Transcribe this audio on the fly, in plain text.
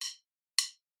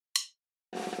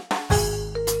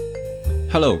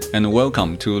Hello and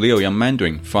welcome to Liu Yang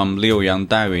Mandarin from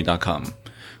liuyangdiary.com.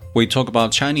 We talk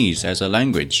about Chinese as a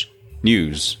language,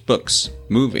 news, books,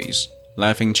 movies,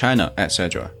 life in China,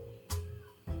 etc.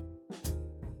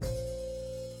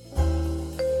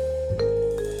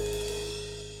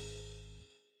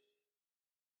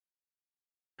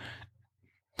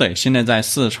 对，现在在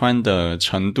四川的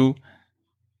成都、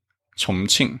重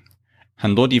庆，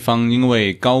很多地方因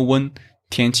为高温，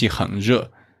天气很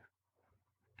热。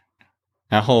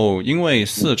然后因为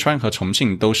四川和重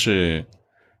庆都是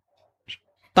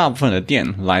大部分的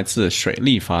电来自水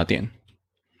力发电。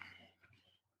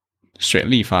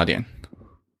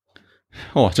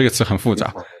这个词很复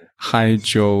杂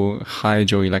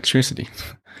hydroelectricity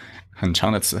很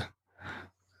长的词。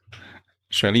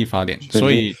水力发电，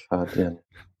所以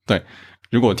对，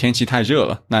如果天气太热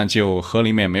了，那就河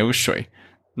里面没有水，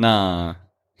那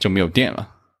就没有电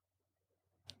了。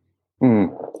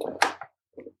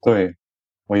对，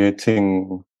我也听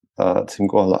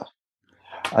过了，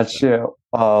而且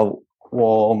我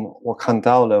看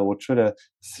到了，我觉得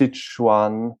四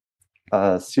川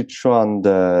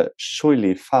的水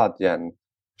力发电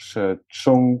是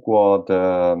中国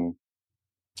的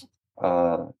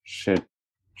是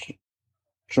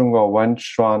中国完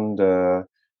全的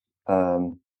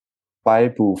百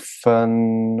部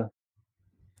分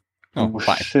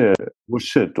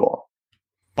50%多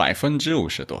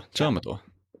，50%多，这么多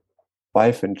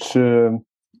，50%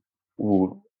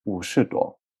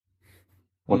多，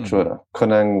我觉得可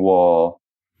能我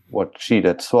记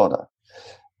得错了，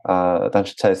但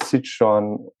是在四川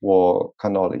我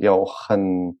看到了有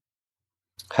很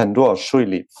多水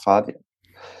力发电，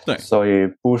对，所以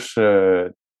不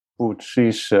只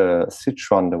是四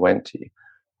川的问题，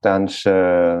但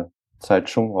是在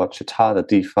中国其他的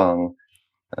地方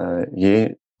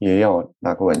也有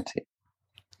那个问题。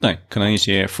对，可能一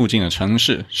些附近的城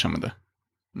市什么的。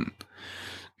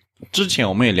之前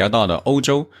我们也聊到了欧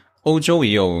洲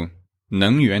也有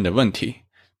能源的问题。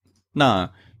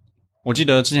那我记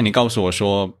得之前你告诉我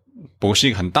说不是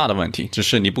一个很大的问题，只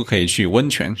是你不可以去温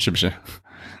泉，是不是？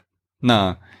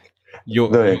那有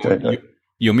没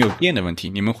有电的问题？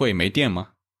你们会没电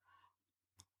吗？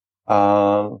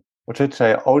我觉得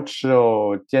在欧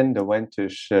洲电的问题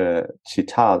是其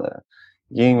他的，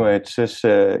因为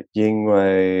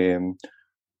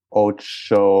欧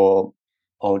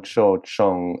洲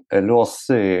从俄罗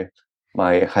斯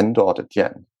买很多的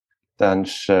电，但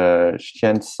是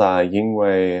现在因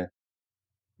为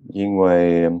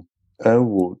俄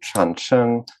乌战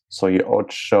争，所以欧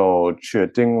洲决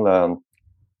定了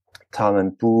他们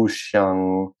不想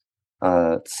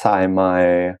再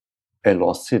买俄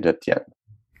罗斯的电，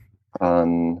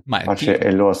而且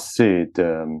俄罗斯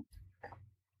的，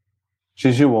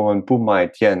其实我们不买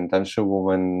电，但是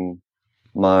我们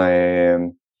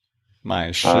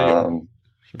买石油，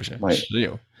是不是？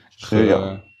石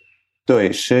油，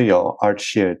对，石油，而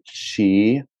且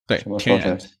对，天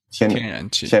然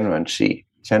气，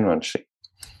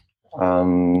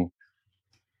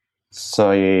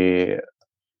所以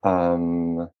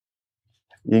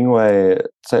因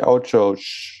为在欧洲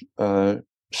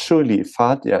水力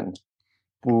发电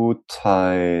不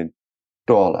太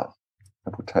多了。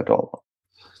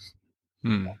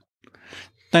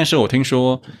但是我听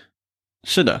说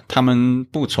是的，他们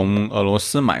不从俄罗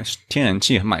斯买天然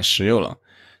气和买石油了，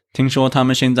听说他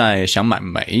们现在想买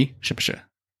煤，是不是？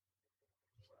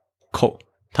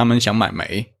他们想买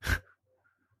煤，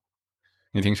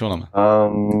你听说了吗？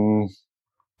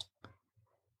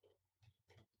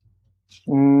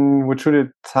我觉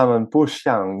得他们不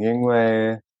想，因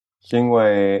为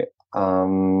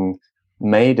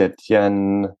煤的电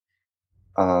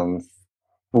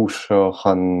不是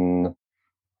很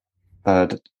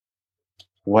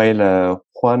为了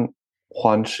环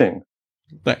境，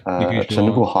对，你可以说真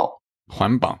的不好，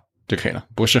环保就可以了，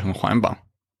不是很环保。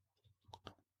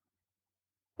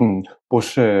不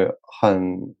是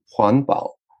很环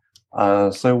保，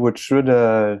所以我觉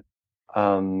得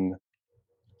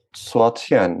昨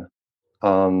天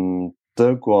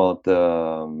德国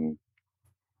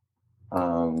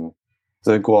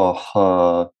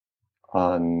和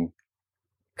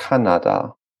加拿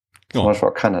大，怎么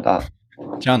说？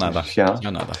加拿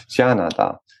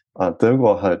大，德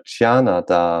国和加拿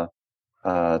大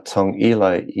同意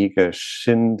了一个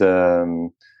新的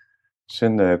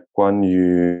关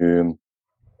于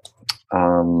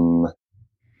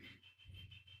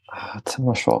怎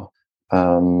么说？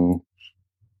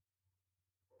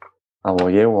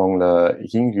我也忘了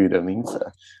英语的名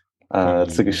字。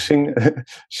这个新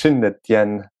的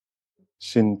电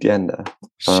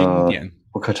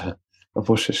不可能，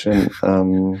不是新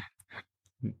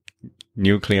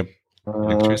nuclear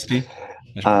 ？electricity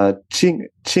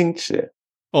清洁，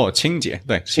哦，清洁，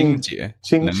对，清洁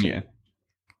能源，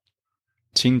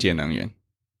清洁能源，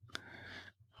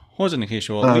或者你可以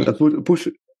说不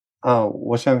是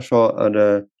我想说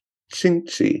的氢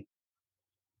气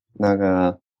那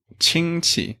个氢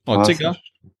气哦，啊是这个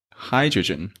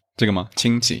hydrogen 这个吗？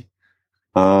氢气，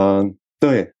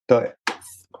对，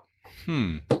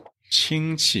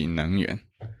氢气能源，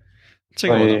这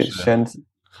个所我倒是以现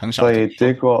很少所以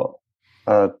听说。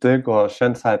德国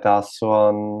现在打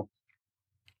算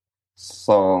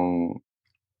从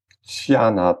加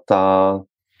拿大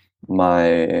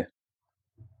买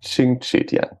氢气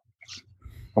电，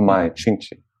买氢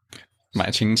气。买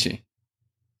氢气，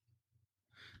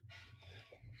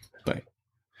对，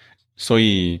所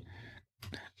以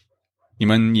你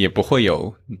们也不会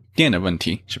有电的问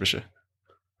题，是不是？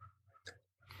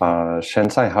现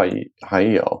在还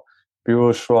有，比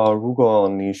如说，如果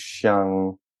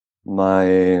买，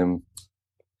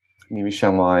你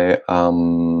想买，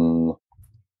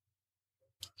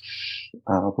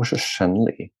不是生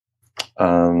理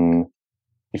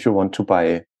，if you want to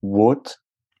buy wood,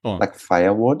 哦，like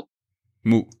firewood,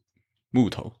 木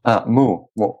头，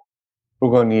木，如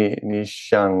果你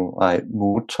想买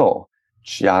木头，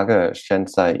价格现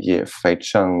在也非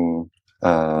常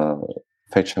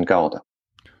高的。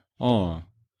哦，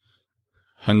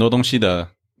很多东西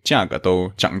的价格都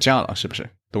涨价了，是不是？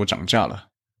都涨价了。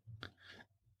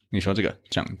你说这个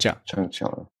涨价，涨价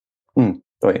了，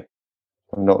对，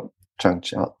很多涨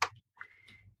价了，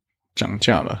涨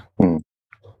价了。嗯。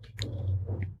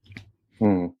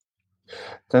嗯，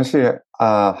但是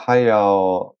还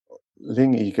有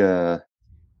另一个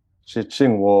事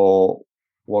情我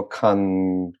看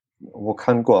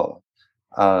过，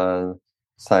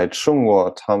在中国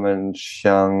他们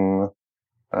想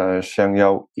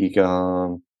要一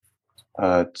个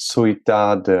最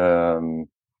大的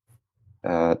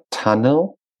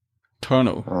tunnel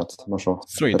tunnel 怎么说？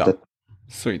隧道，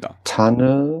隧道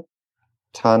，tunnel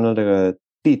这个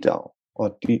地道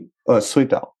隧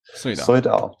道。隧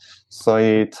道。所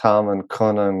以他们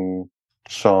可能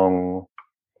从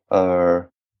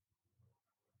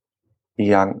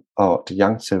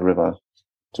Yangtze River，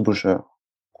这不是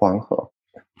黄河，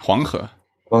黄河，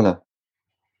忘了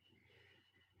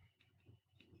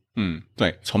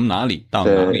对，从哪里到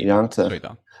哪的里的样子，隧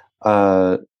道？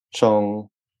从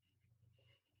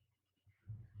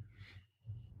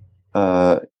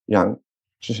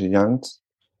就是样子，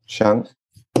像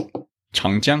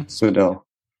长江，隧道，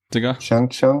这个湘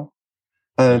江，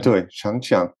对，湘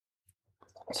江，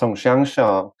从乡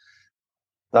下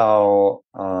到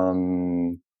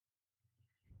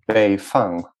北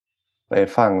方，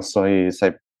所以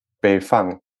在北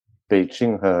方，北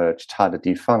京和其他的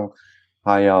地方，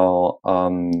还有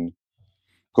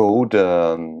购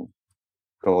的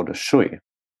购的水，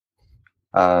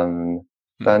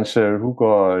但是如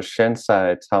果现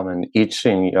在他们疫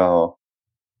情要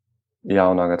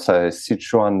那个在四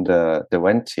川的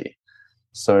问题，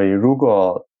所以如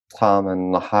果他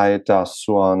们还打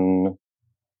算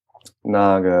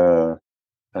那个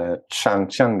长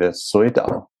江的隧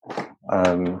道，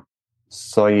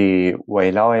所以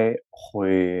未来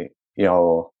会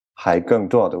有还更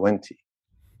多的问题。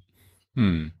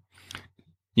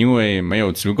因为没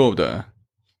有足够的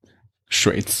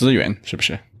水资源，是不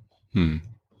是？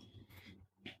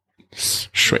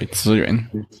水资源，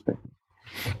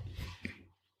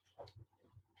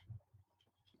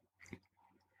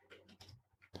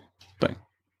对。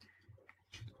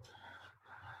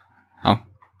好，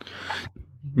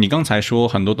你刚才说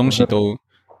很多东西都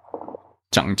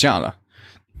涨价了，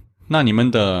那你们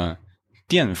的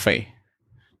电费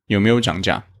有没有涨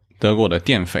价？德国的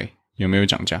电费有没有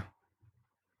涨价？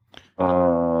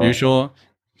比如说，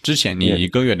之前你一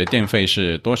个月的电费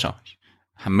是多少？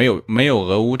还没有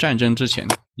俄乌战争之前，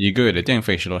一个月的电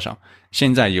费是多少？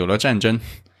现在有了战争，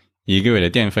一个月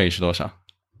的电费是多少？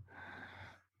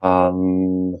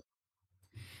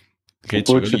可以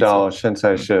举不个例子。知道现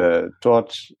在是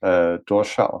多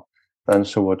少，但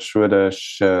是我觉得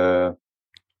是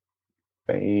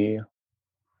北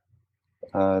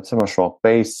这么说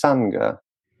北三个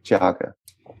价格，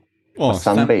哦，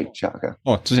三倍价格，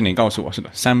哦，之前你告诉我是的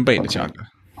，3倍的价格。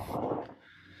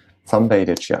三倍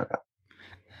的价格。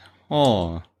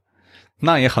哦，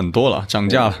那也很多了，涨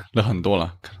价了很多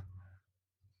了。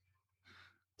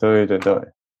对，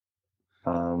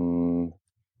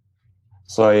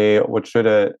所以我觉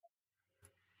得，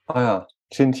哎呀，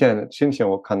今天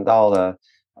我看到了，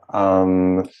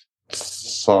嗯，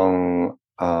从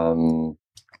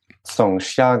从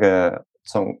下个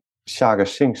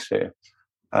星期，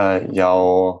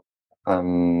要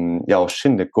有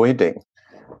新的规定，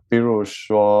比如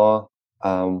说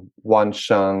晚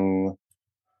上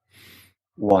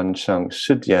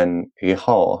10点以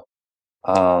后，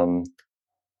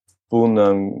不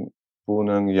能不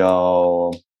能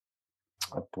有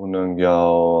不能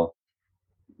有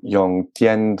用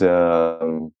电的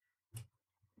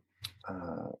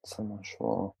怎么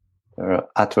说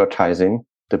？advertising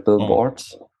the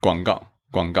billboards、广告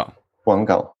广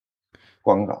告，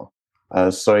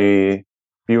所以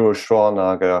比如说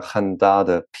那个很大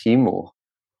的屏幕，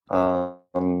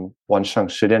晚上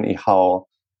10点以后，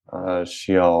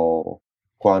需要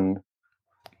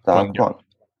打关掉。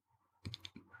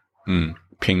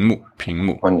屏幕。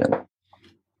关掉。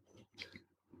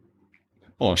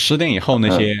10点以后那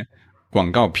些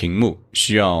广告屏幕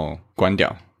需要关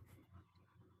掉。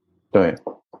对，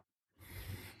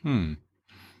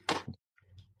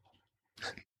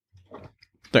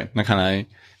对，那看来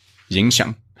影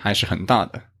响还是很大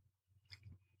的。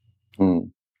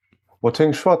我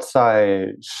听说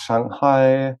在上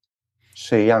海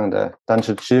是一样的，但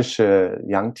是只是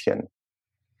2天，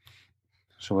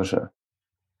是不是？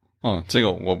这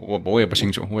个我也不清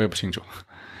楚，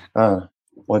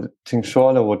我听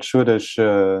说了，我住的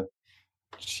是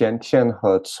前天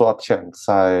和昨天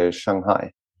在上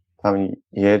海，他们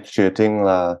也决定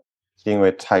了，因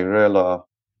为太热了，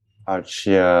而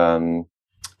且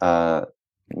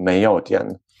没有电，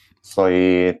所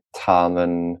以他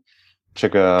们这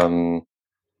个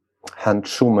很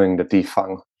出名的地方，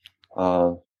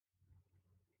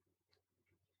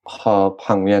和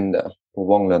旁边的我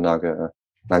忘了那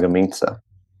个名字，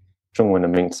中文的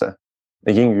名字，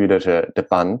英语的是 The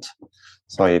Band，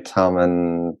 所以他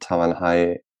们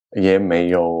还也没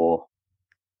有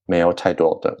太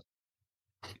多的。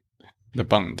The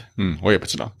Bund，我也不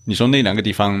知道。你说那2个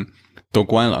地方都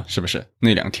关了，是不是？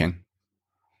那2天？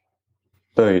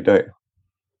对Band，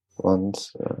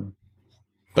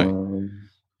对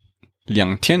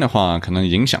，2天的话，可能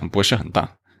影响不是很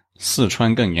大，四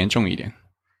川更严重一点。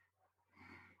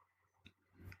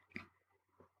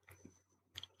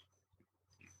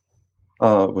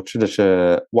我去的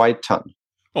是外滩，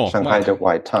上海的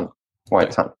外滩，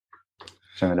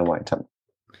上海的外滩。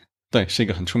对，是一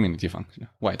个很出名的地方，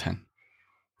外滩。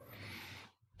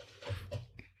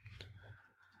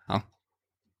好，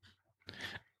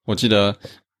我记得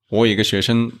我有一个学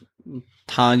生，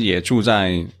他也住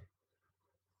在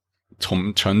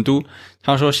成都，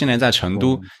他说现在在成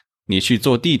都，你去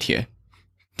坐地铁，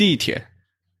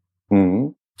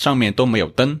上面都没有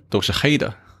灯，都是黑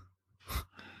的。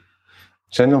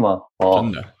真的吗？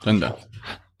真的，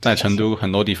在成都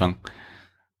很多地方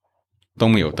都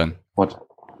没有灯。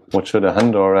我觉得很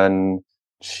多人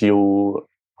就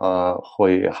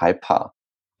会害怕，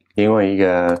因为一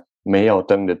个没有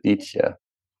灯的地铁，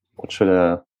我觉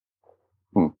得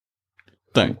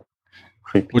对，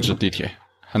不止地铁，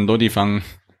很多地方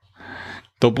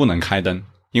都不能开灯，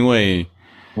因为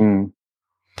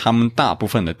他们大部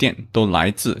分的电都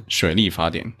来自水力发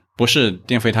电，不是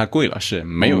电费太贵了，是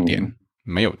没有电，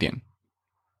没有电。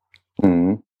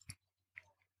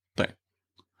对，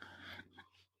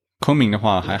昆明的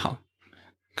话还好，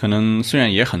可能虽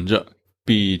然也很热，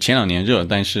比前2年热，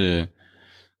但是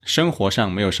生活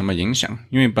上没有什么影响，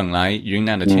因为本来云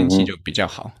南的天气就比较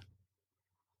好。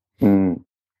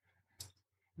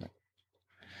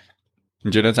你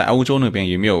觉得在欧洲那边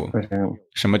有没有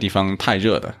什么地方太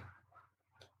热的？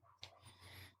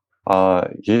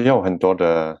也有很多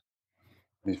的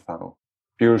地方，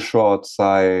比如说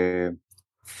在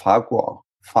法国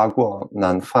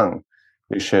南方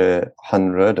也是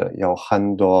很热的，有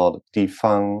很多地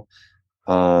方，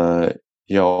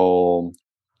有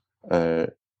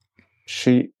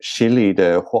犀利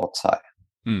的火灾。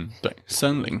对，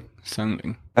森林，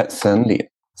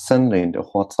森林的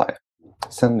火灾，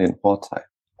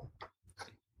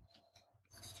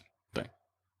对，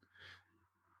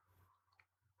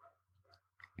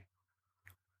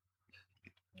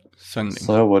森林。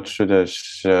所以我觉得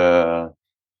是，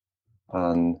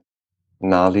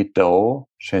哪里都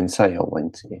现在有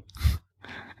问题。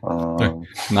对，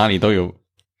哪里都有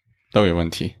问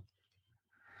题。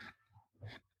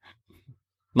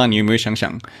那你有没有想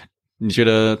想，你觉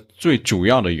得最主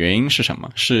要的原因是什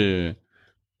么？是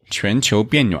全球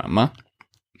变暖吗？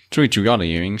最主要的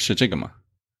原因是这个吗？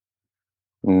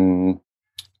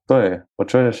对，我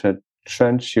觉得是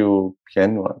全球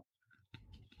变暖。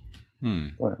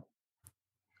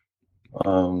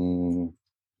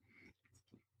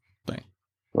对，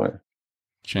对，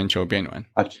全球变暖。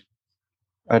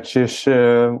而且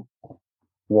是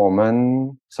我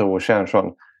们，所以我想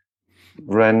说，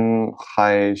人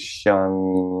还想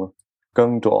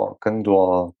更多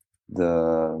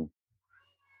的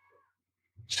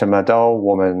什么都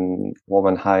我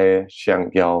们还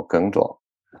想要更多，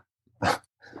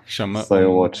什么？所以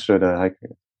我觉得还可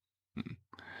以。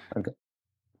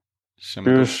什么？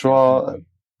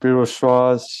比如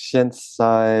说现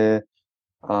在，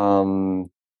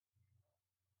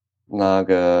那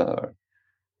个，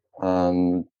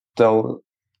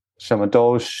什么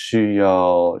都需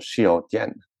要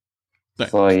电，对，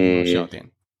所什么都需要以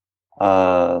电。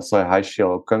所以还需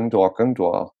要更多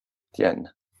电，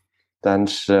但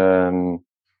是，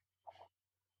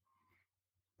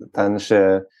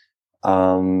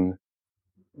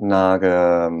那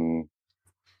个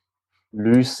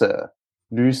绿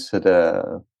色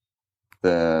的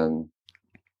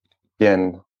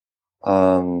电，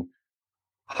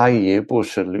它也不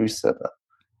是绿色的，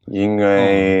因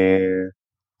为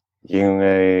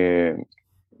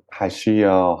还需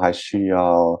要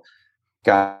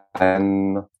改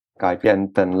改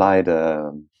变本来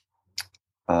的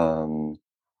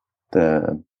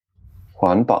的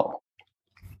环保。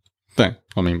对，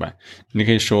我明白。你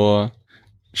可以说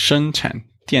生产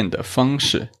电的方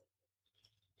式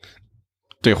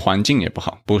对环境也不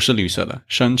好，不是绿色的。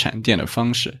生产电的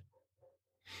方式，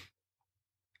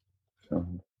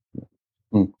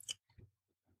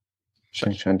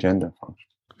生产电的方式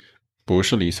不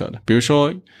是绿色的。比如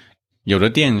说，有的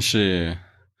电是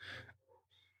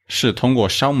通过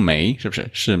烧煤，是不是？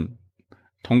是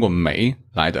通过煤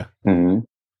来的。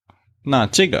那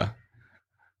这个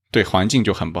对环境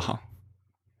就很不好。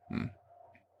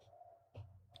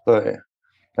对，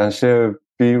但是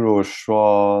比如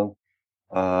说，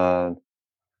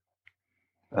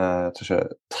就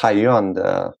是太阳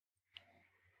的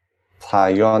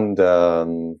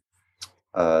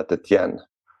电，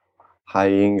还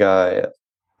应该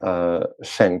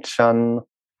生产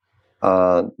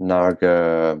那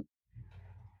个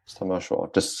怎么说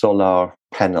？The solar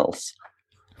panels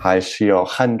还需要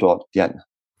很多电，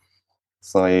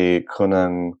所以可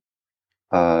能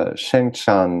生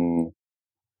产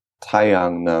太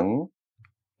阳能，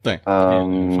对，太阳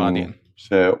能发电。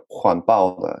是环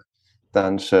保的，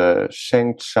但是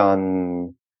生产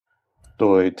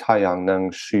对太阳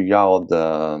能需要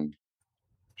的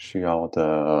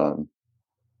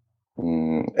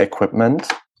equipment，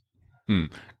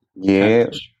也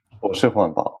不是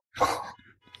环保。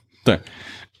对，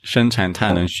生产太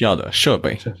阳能需要的设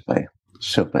备。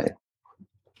设备。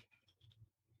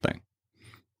对，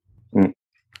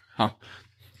好，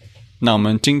那我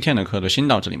们今天的课就先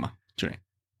到这里嘛，Julien。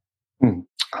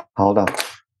好的，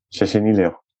谢谢你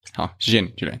聊。好，谢谢你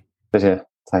，Julien。谢谢，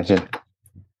再见。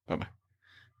拜拜。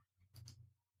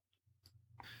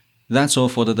That's all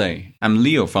for today. I'm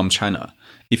Leo from China.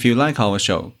 If you like our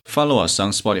show, follow us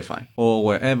on Spotify or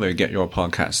wherever you get your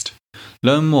podcast.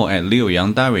 Learn more at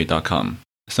leoyangdiary.com.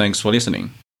 Thanks for listening.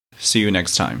 See you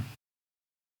next time.